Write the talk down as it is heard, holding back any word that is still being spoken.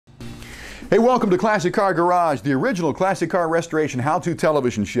Hey, welcome to Classic Car Garage, the original classic car restoration how-to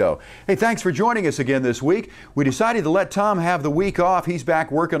television show. Hey, thanks for joining us again this week. We decided to let Tom have the week off. He's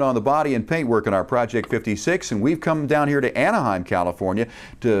back working on the body and paint work on our Project 56, and we've come down here to Anaheim, California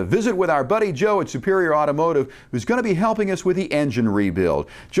to visit with our buddy Joe at Superior Automotive, who's going to be helping us with the engine rebuild.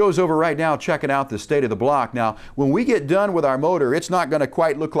 Joe's over right now checking out the state of the block. Now, when we get done with our motor, it's not going to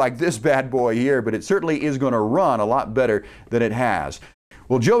quite look like this bad boy here, but it certainly is going to run a lot better than it has.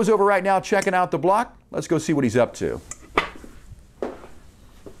 Well, Joe's over right now checking out the block. Let's go see what he's up to.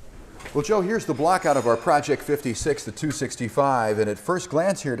 Well, Joe, here's the block out of our Project 56, the 265, and at first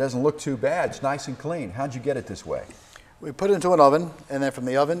glance here, it doesn't look too bad. It's nice and clean. How'd you get it this way? We put it into an oven, and then from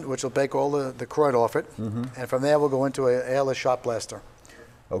the oven, which will bake all the crud off it, and from there we'll go into an airless shot blaster.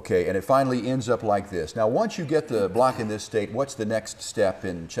 Okay, and it finally ends up like this. Now, once you get the block in this state, what's the next step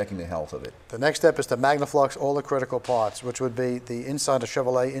in checking the health of it? The next step is to magnaflux all the critical parts, which would be the inside of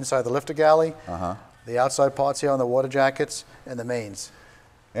Chevrolet, inside the lifter galley, the outside parts here on the water jackets, and the mains.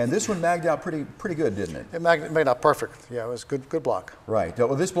 And this one magged out pretty good, didn't it? It made out perfect. Yeah, it was good block. Right.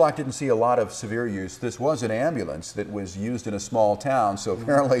 Well, this block didn't see a lot of severe use. This was an ambulance that was used in a small town, so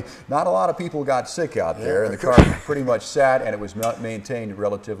apparently not a lot of people got sick out there, and the car pretty much sat, and it was maintained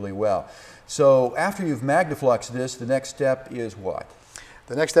relatively well. So after you've magnafluxed this, the next step is what?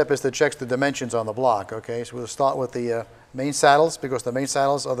 The next step is to check the dimensions on the block. Okay, so we'll start with the main saddles, because the main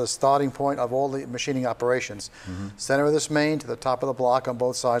saddles are the starting point of all the machining operations. Center of this main to the top of the block on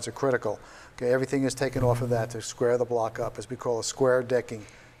both sides are critical. Okay, everything is taken off of that to square the block up, as we call a square decking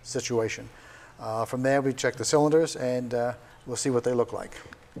situation. From there, we check the cylinders, and we'll see what they look like.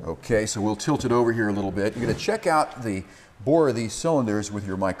 Okay, so we'll tilt it over here a little bit. You're going to check out the bore of these cylinders with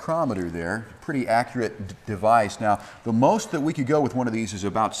your micrometer there. Pretty accurate device. Now, the most that we could go with one of these is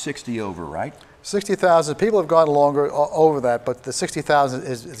about 60 over, right? 60,000. People have gone longer over that, but the 60,000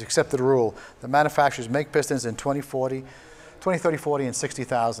 is accepted rule. The manufacturers make pistons in 20, 30, 40, and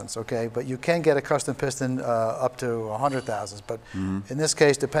 60,000s, okay? But you can get a custom piston up to 100,000s. But in this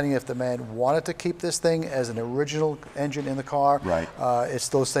case, depending if the man wanted to keep this thing as an original engine in the car, it's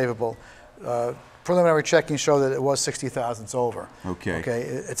still savable. Preliminary checking show that it was 60,000s over. Okay. Okay,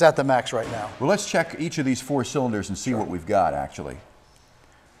 it's at the max right now. Well, let's check each of these four cylinders and see what we've got, actually.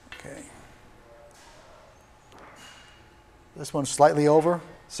 Okay. This one's slightly over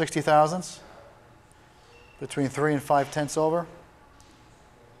 60,000s, between 3 and 5/10 over,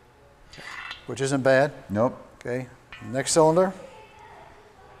 which isn't bad. Nope. Okay. Next cylinder,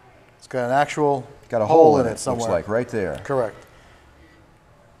 it's got an actual got a hole in it somewhere. Looks like right there. Correct.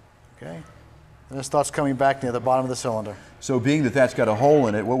 Okay. And it starts coming back near the bottom of the cylinder. So being that that's got a hole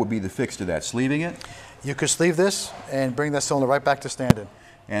in it, what would be the fix to that? Sleeving it? You could sleeve this and bring that cylinder right back to standard.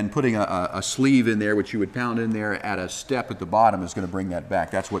 And putting a sleeve in there, which you would pound in there at a step at the bottom, is going to bring that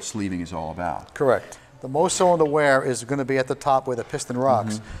back. That's what sleeving is all about. Correct. The most cylinder wear is going to be at the top where the piston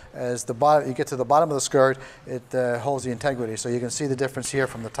rocks. As the bottom, you get to the bottom of the skirt, it holds the integrity. So you can see the difference here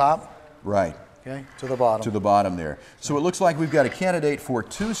from the top. Right. Okay, to the bottom. To the bottom there. So it looks like we've got a candidate for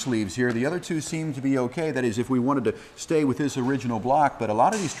 2 sleeves here. The other 2 seem to be okay. That is, if we wanted to stay with this original block. But a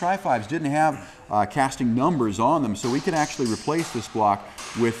lot of these Tri-5s didn't have casting numbers on them, so we can actually replace this block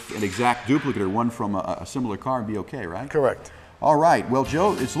with an exact duplicate or one from a similar car and be okay, right? Correct. All right. Well,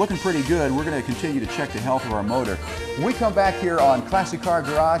 Joe, it's looking pretty good. We're going to continue to check the health of our motor. When we come back here on Classic Car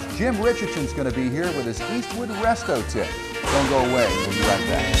Garage, Jim Richardson's going to be here with his Eastwood Resto tip. Don't go away. We'll be right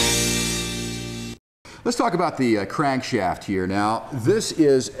back. Let's talk about the crankshaft here. Now, this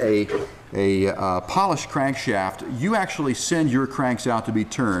is a polished crankshaft. You actually send your cranks out to be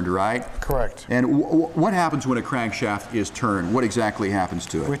turned, right? Correct. And what happens when a crankshaft is turned? What exactly happens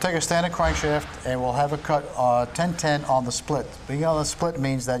to it? We take a standard crankshaft and we'll have it cut 10-10 on the split. Being on the split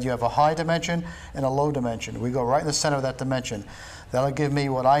means that you have a high dimension and a low dimension. We go right in the center of that dimension. That'll give me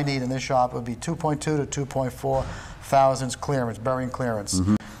what I need in this shop. It would be 2.2 to 2.4 thousandths clearance, bearing clearance.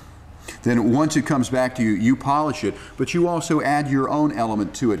 Then once it comes back to you, you polish it, but you also add your own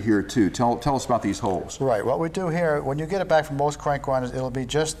element to it here too. Tell us about these holes. Right, what we do here, when you get it back from most crank grinders, it'll be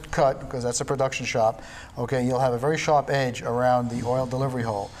just cut, because that's a production shop. Okay, you'll have a very sharp edge around the oil delivery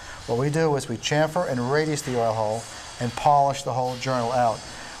hole. What we do is we chamfer and radius the oil hole and polish the whole journal out.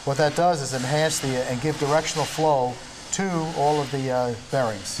 What that does is enhance and give directional flow to all of the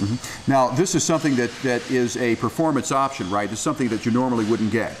bearings. Now, this is something that is a performance option, right? It's something that you normally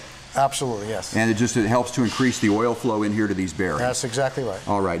wouldn't get. Absolutely, yes. And it helps to increase the oil flow in here to these bearings. That's exactly right.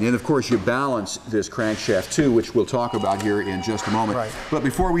 All right, and of course you balance this crankshaft too, which we'll talk about here in just a moment. Right. But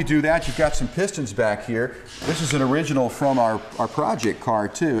before we do that, you've got some pistons back here. This is an original from our project car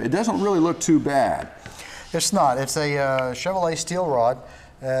too. It doesn't really look too bad. It's not. It's a Chevrolet steel rod.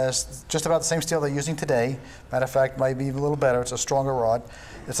 just about the same steel they're using today. Matter of fact, might be even a little better. It's a stronger rod.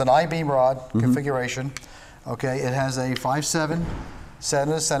 It's an I-beam rod configuration. Okay, it has a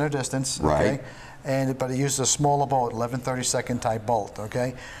 5.7 center distance. Right. Okay, but it uses a smaller bolt, 11/32 type bolt.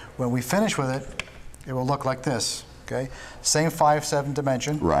 Okay, when we finish with it, it will look like this. Okay, same 5.7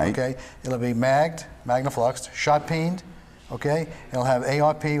 dimension. Right. Okay, it'll be magnafluxed, shot peened. Okay, it'll have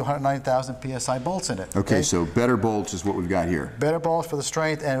ARP 109,000 psi bolts in it. Okay, so better bolts is what we've got here. Better bolts for the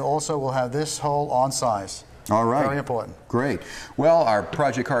strength, and also we'll have this hole on size. All right. Very important. Great. Well, our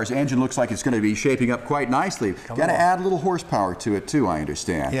Project Cars engine looks like it's going to be shaping up quite nicely. Got to add a little horsepower to it too, I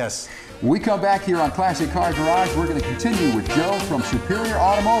understand. Yes. When we come back here on Classic Car Garage, we're going to continue with Joe from Superior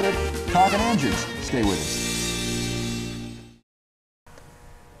Automotive talking engines. Stay with us.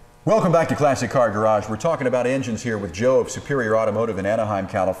 Welcome back to Classic Car Garage. We're talking about engines here with Joe of Superior Automotive in Anaheim,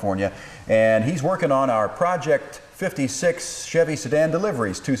 California, and he's working on our Project 56 Chevy Sedan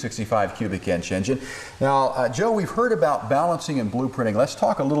Delivery's 265 cubic inch engine. Now, Joe, we've heard about balancing and blueprinting. Let's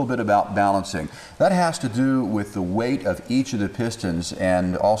talk a little bit about balancing. That has to do with the weight of each of the pistons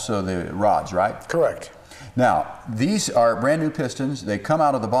and also the rods, right? Correct. Now, these are brand new pistons. They come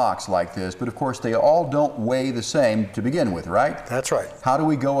out of the box like this, but of course they all don't weigh the same to begin with, right? That's right. How do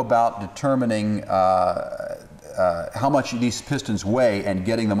we go about determining how much these pistons weigh and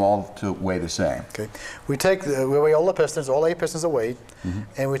getting them all to weigh the same? Okay, we weigh all the pistons, all 8 pistons are weighed,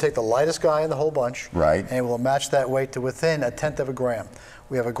 and we take the lightest guy in the whole bunch, right, and we'll match that weight to within 1/10 of a gram.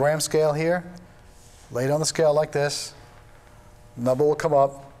 We have a gram scale here, laid on the scale like this, number will come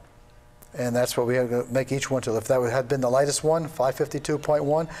up, and that's what we have to make each one to. If that had been the lightest one,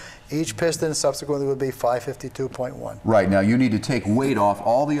 552.1, each piston subsequently would be 552.1. Right, now you need to take weight off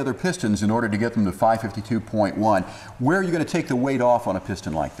all the other pistons in order to get them to 552.1. Where are you going to take the weight off on a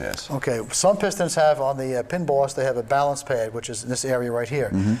piston like this? Okay, some pistons have on the pin boss, they have a balance pad, which is in this area right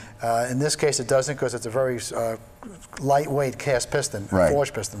here. In this case it doesn't, because it's a very lightweight cast piston,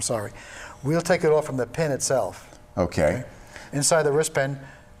 forged piston, sorry. We'll take it off from the pin itself. Okay. Inside the wrist pin,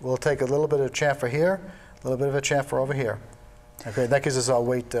 we'll take a little bit of chamfer here, a little bit of a chamfer over here. Okay, that gives us our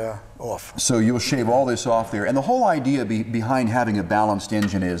weight off. So you'll shave all this off there. And the whole idea behind having a balanced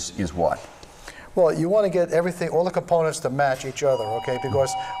engine is what? Well, you want to get everything, all the components to match each other, okay?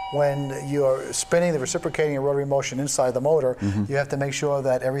 Because when you're spinning the reciprocating and rotary motion inside the motor, you have to make sure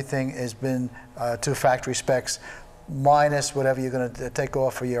that everything has been to factory specs, minus whatever you're going to take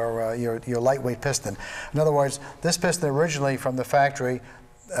off for your lightweight piston. In other words, this piston originally from the factory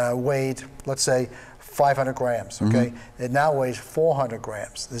weighed, let's say, 500 grams, okay? It now weighs 400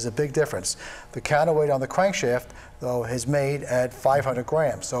 grams. There's a big difference. The counterweight on the crankshaft, though, is made at 500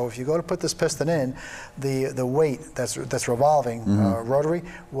 grams. So if you go to put this piston in, the weight that's revolving rotary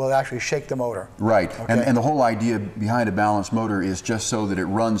will actually shake the motor. Right, okay? and the whole idea behind a balanced motor is just so that it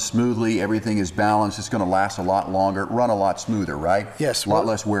runs smoothly, everything is balanced, it's going to last a lot longer, run a lot smoother, right? Yes. A lot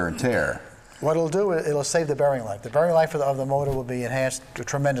less wear and tear. What it'll do, it'll save the bearing life. The bearing life of the motor will be enhanced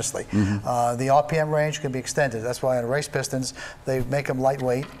tremendously. The RPM range can be extended. That's why on race pistons, they make them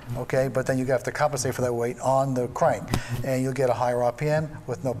lightweight, okay, but then you have to compensate for that weight on the crank, and you'll get a higher RPM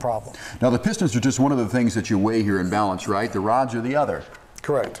with no problem. Now the pistons are just one of the things that you weigh here in balance, right? The rods are the other.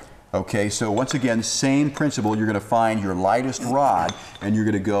 Correct. Okay, so once again, same principle. You're going to find your lightest rod, and you're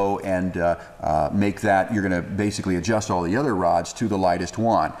going to go and make that, you're going to basically adjust all the other rods to the lightest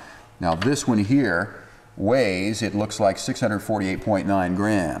one. Now this one here weighs, it looks like 648.9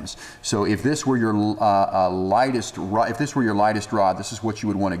 grams. So if this were your lightest rod, this is what you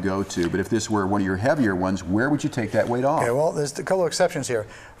would want to go to. But if this were one of your heavier ones, where would you take that weight off? Okay, well, there's a couple of exceptions here.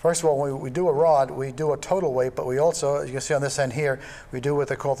 First of all, when we do a rod, we do a total weight, but we also, as you can see on this end here, we do what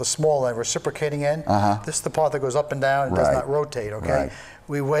they call the small end, reciprocating end. This is the part that goes up and down and does not rotate, okay?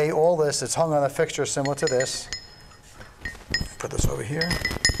 We weigh all this. It's hung on a fixture similar to this. Put this over here.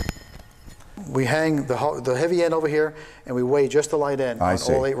 We hang the heavy end over here, and we weigh just the light end on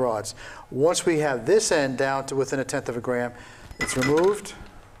all 8 rods. Once we have this end down to within 1/10 of a gram, it's removed,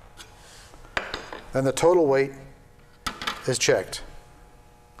 then the total weight is checked.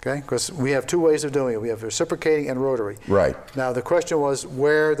 Okay, because we have 2 ways of doing it. We have reciprocating and rotary. Right. Now the question was,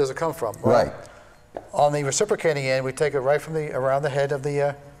 where does it come from? Well, on the reciprocating end, we take it right from around the head of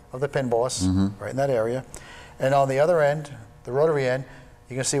the pin boss, right in that area, and on the other end, the rotary end,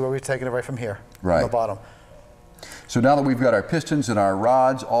 you can see where we've taken it right from here, from the bottom. So now that we've got our pistons and our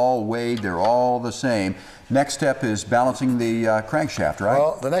rods all weighed, they're all the same, next step is balancing the crankshaft, right?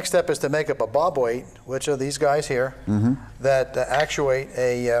 Well, the next step is to make up a bob weight, which are these guys here, that actuate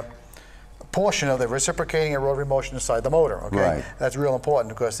a portion of the reciprocating and rotary motion inside the motor, okay? That's real important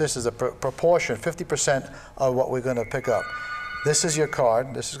because this is a proportion, 50% of what we're going to pick up. This is your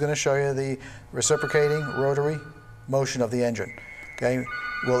card. This is going to show you the reciprocating rotary motion of the engine. Okay,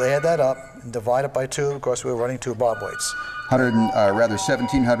 we'll add that up and divide it by 2 because we're running 2 bob weights.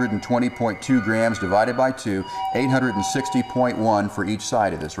 1720.2 grams divided by 2, 860.1 for each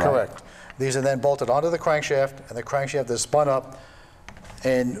side of this, right? Correct. These are then bolted onto the crankshaft, and the crankshaft is spun up,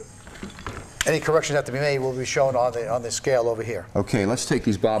 and any corrections that have to be made will be shown on the scale over here. Okay, let's take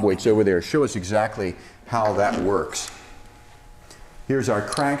these bob weights over there. Show us exactly how that works. Here's our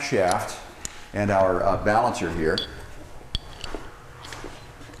crankshaft and our balancer here.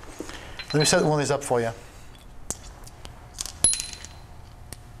 Let me set one of these up for you.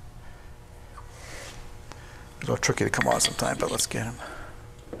 It's a little tricky to come on sometime, but let's get him.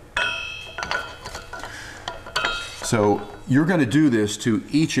 So you're going to do this to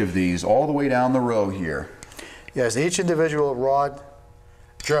each of these all the way down the row here. Yes, each individual rod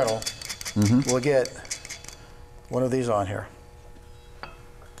journal will get one of these on here,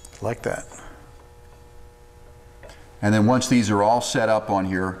 like that. And then once these are all set up on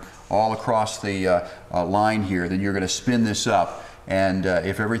here, all across the line here, then you're going to spin this up. And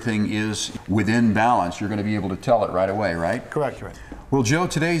if everything is within balance, you're going to be able to tell it right away, right? Correct, right. Well, Joe,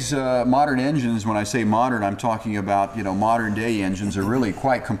 today's modern engines, when I say modern, I'm talking about, modern day engines are really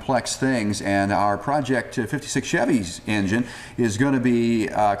quite complex things, and our Project 56 Chevy's engine is going to be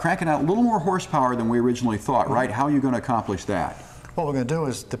cranking out a little more horsepower than we originally thought, right? How are you going to accomplish that? What we're going to do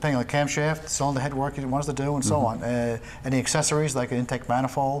is, depending on the camshaft, cylinder head work he wants to do, and so on. Any accessories like an intake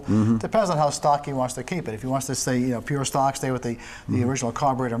manifold, depends on how stock he wants to keep it. If he wants to stay, pure stock, stay with the original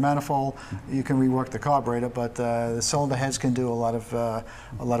carburetor manifold, you can rework the carburetor. But the cylinder heads can do a lot of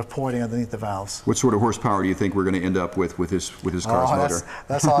porting underneath the valves. What sort of horsepower do you think we're going to end up with this car's motor?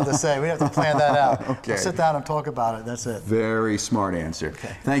 That's hard to say. We have to plan that out. Okay. We'll sit down and talk about it. That's it. Very smart answer.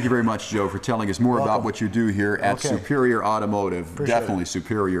 Okay. Thank you very much, Joe, for telling us more about what you do here at Superior Automotive. Definitely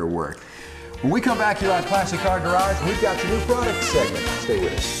superior work. When we come back here on Classic Car Garage, we've got your new product segment. Stay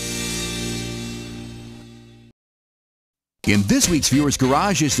with us. In this week's Viewer's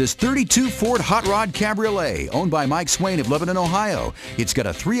Garage is this 32 Ford Hot Rod Cabriolet, owned by Mike Swain of Lebanon, Ohio. It's got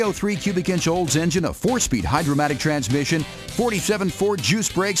a 303 cubic inch Olds engine, a 4-speed hydromatic transmission, 47 Ford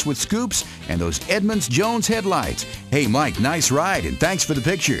juice brakes with scoops, and those Edmunds Jones headlights. Hey Mike, nice ride, and thanks for the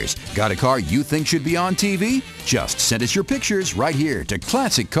pictures. Got a car you think should be on TV? Just send us your pictures right here to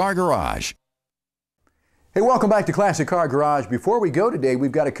Classic Car Garage. Hey, welcome back to Classic Car Garage. Before we go today,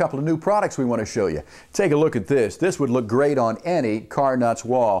 we've got a couple of new products we want to show you. Take a look at this. This would look great on any car nuts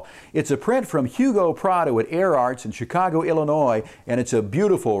wall. It's a print from Hugo Prado at Air Arts in Chicago, Illinois, and it's a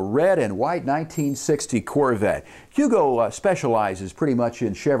beautiful red and white 1960 Corvette. Hugo specializes pretty much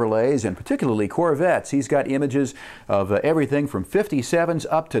in Chevrolets and particularly Corvettes. He's got images of everything from 57s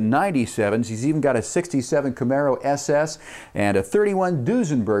up to 97s. He's even got a 67 Camaro SS and a 31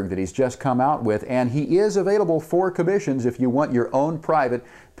 Duesenberg that he's just come out with, and he is available for commissions if you want your own private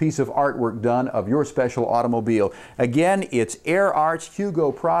piece of artwork done of your special automobile. Again, it's Air Arts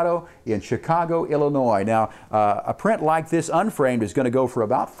Hugo Prado in Chicago, Illinois. Now, a print like this unframed is going to go for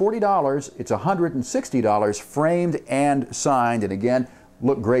about $40. It's $160 framed and signed, and again,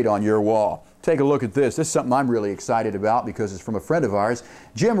 look great on your wall. Take a look at this. This is something I'm really excited about because it's from a friend of ours.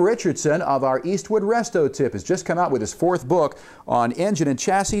 Jim Richardson of our Eastwood Resto Tip has just come out with his 4th book on engine and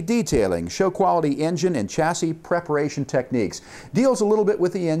chassis detailing, show quality engine and chassis preparation techniques. Deals a little bit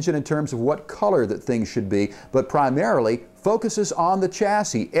with the engine in terms of what color that things should be, but primarily focuses on the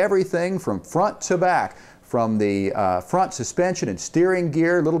chassis, everything from front to back. From the front suspension and steering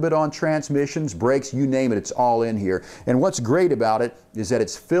gear, a little bit on transmissions, brakes, you name it, it's all in here. And what's great about it is that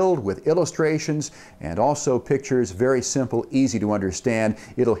it's filled with illustrations and also pictures, very simple, easy to understand.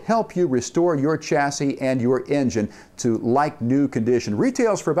 It'll help you restore your chassis and your engine to like-new condition.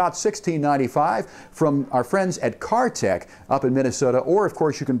 Retails for about $16.95 from our friends at CarTech up in Minnesota, or of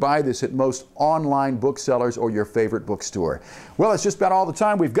course you can buy this at most online booksellers or your favorite bookstore. Well, it's just about all the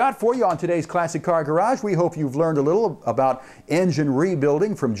time we've got for you on today's Classic Car Garage. We hope you've learned a little about engine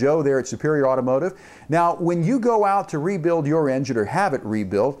rebuilding from Joe there at Superior Automotive. Now, when you go out to rebuild your engine or have it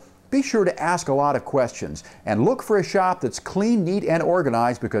rebuilt, be sure to ask a lot of questions and look for a shop that's clean, neat, and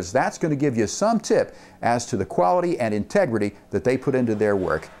organized, because that's going to give you some tip as to the quality and integrity that they put into their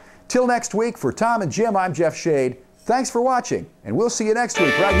work. Till next week, for Tom and Jim, I'm Jeff Shade. Thanks for watching, and we'll see you next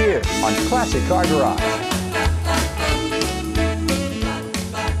week right here on Classic Car Garage.